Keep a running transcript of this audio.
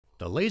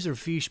The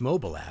Laserfiche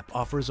Mobile app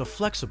offers a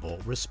flexible,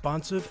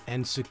 responsive,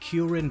 and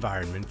secure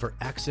environment for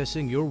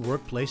accessing your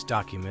workplace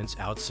documents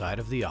outside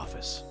of the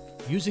office.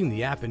 Using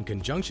the app in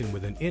conjunction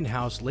with an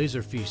in-house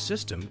Laserfiche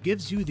system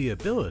gives you the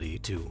ability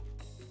to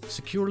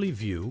securely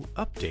view,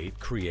 update,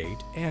 create,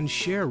 and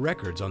share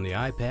records on the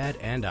iPad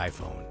and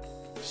iPhone.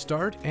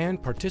 Start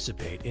and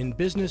participate in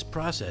business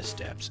process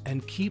steps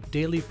and keep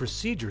daily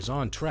procedures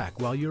on track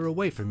while you're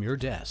away from your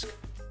desk.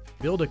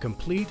 Build a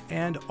complete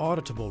and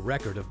auditable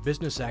record of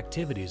business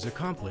activities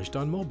accomplished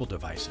on mobile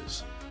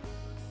devices.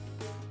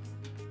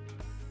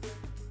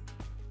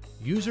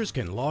 Users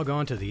can log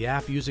on to the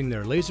app using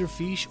their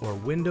Laserfiche or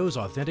Windows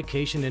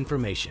authentication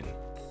information.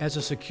 As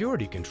a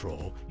security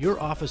control, your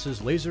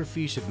office's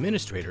Laserfiche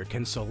administrator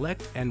can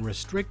select and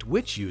restrict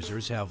which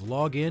users have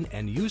login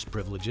and use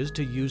privileges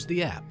to use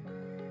the app.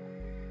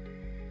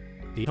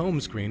 The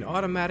home screen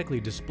automatically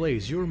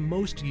displays your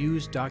most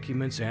used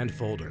documents and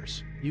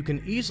folders. You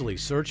can easily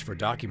search for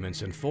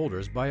documents and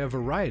folders by a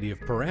variety of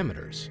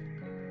parameters.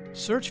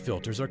 Search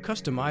filters are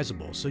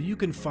customizable so you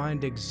can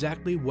find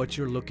exactly what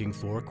you're looking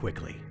for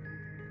quickly.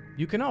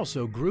 You can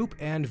also group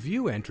and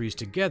view entries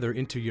together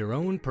into your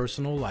own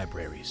personal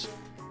libraries.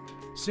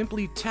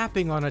 Simply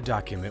tapping on a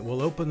document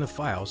will open the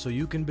file so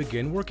you can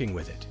begin working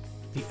with it.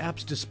 The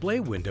app's display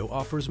window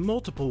offers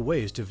multiple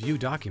ways to view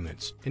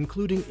documents,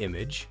 including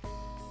image,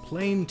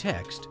 plain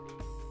text,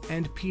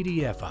 and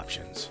PDF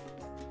options.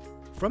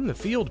 From the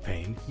field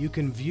pane, you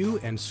can view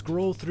and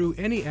scroll through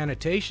any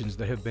annotations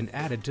that have been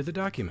added to the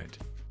document.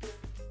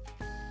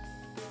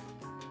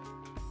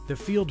 The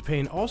field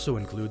pane also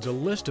includes a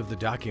list of the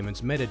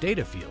document's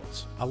metadata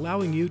fields,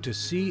 allowing you to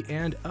see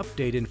and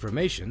update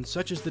information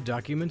such as the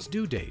document's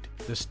due date,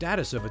 the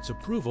status of its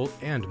approval,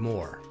 and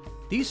more.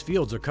 These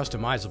fields are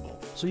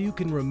customizable, so you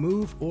can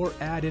remove or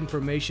add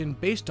information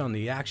based on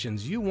the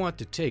actions you want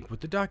to take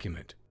with the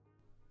document.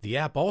 The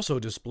app also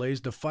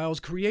displays the file's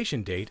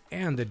creation date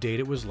and the date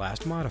it was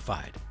last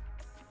modified.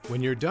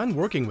 When you're done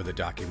working with a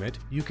document,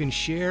 you can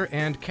share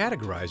and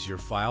categorize your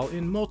file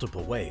in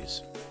multiple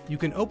ways. You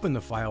can open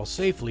the file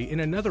safely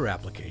in another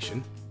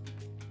application,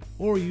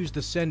 or use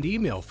the Send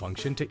Email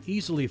function to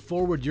easily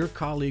forward your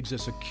colleagues a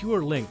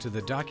secure link to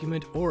the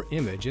document or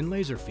image in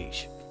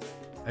Laserfiche.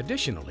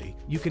 Additionally,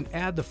 you can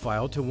add the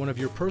file to one of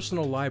your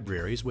personal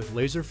libraries with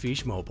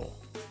Laserfiche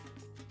Mobile.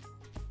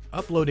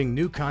 Uploading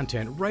new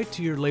content right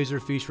to your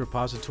Laserfiche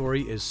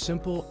repository is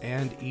simple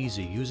and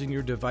easy using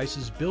your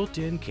device's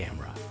built-in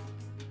camera.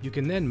 You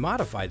can then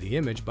modify the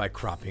image by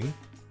cropping,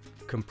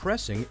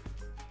 compressing,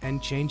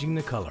 and changing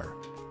the color.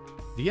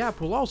 The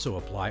app will also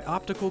apply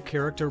optical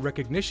character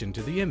recognition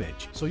to the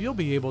image, so you'll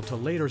be able to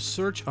later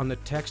search on the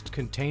text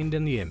contained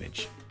in the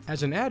image.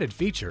 As an added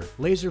feature,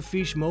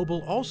 Laserfiche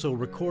Mobile also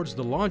records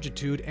the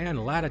longitude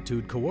and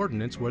latitude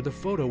coordinates where the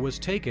photo was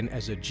taken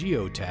as a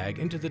geotag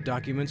into the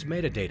document's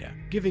metadata,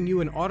 giving you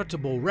an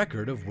auditable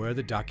record of where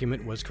the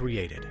document was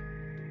created.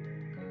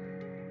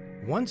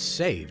 Once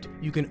saved,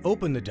 you can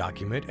open the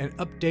document and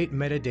update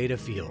metadata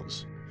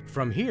fields.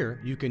 From here,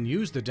 you can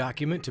use the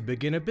document to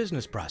begin a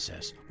business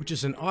process, which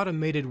is an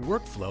automated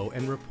workflow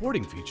and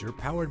reporting feature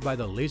powered by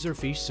the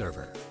Laserfiche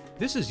server.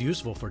 This is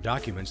useful for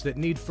documents that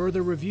need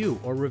further review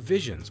or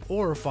revisions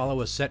or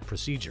follow a set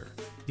procedure.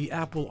 The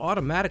app will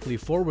automatically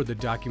forward the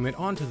document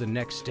onto the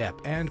next step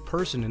and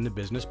person in the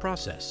business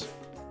process.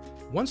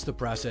 Once the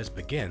process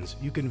begins,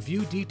 you can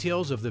view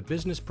details of the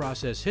business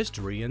process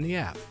history in the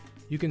app.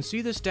 You can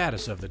see the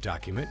status of the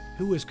document,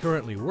 who is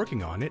currently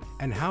working on it,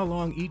 and how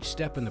long each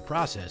step in the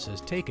process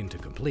has taken to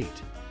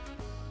complete.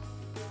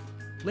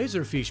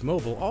 Laserfiche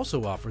Mobile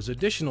also offers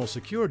additional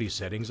security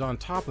settings on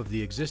top of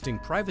the existing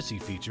privacy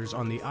features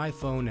on the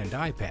iPhone and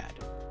iPad.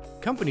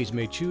 Companies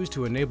may choose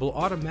to enable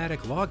automatic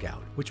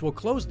logout, which will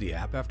close the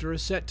app after a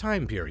set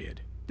time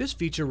period. This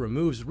feature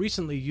removes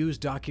recently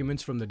used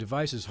documents from the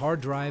device's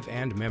hard drive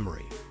and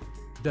memory.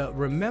 The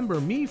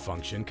Remember Me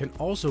function can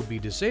also be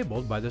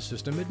disabled by the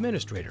system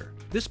administrator.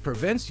 This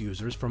prevents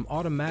users from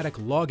automatic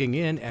logging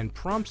in and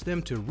prompts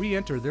them to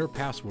re-enter their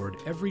password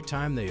every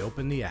time they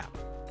open the app.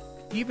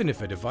 Even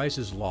if a device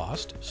is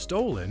lost,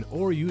 stolen,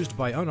 or used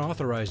by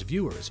unauthorized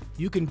viewers,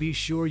 you can be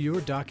sure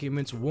your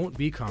documents won't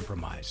be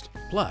compromised.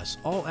 Plus,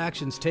 all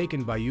actions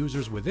taken by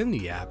users within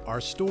the app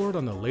are stored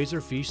on the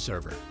Laserfiche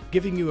server,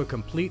 giving you a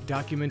complete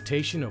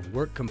documentation of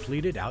work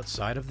completed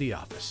outside of the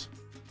office.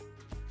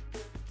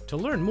 To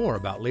learn more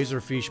about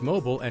Laserfiche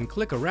Mobile and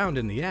click around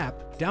in the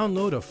app,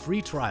 download a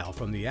free trial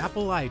from the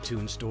Apple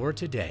iTunes Store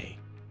today.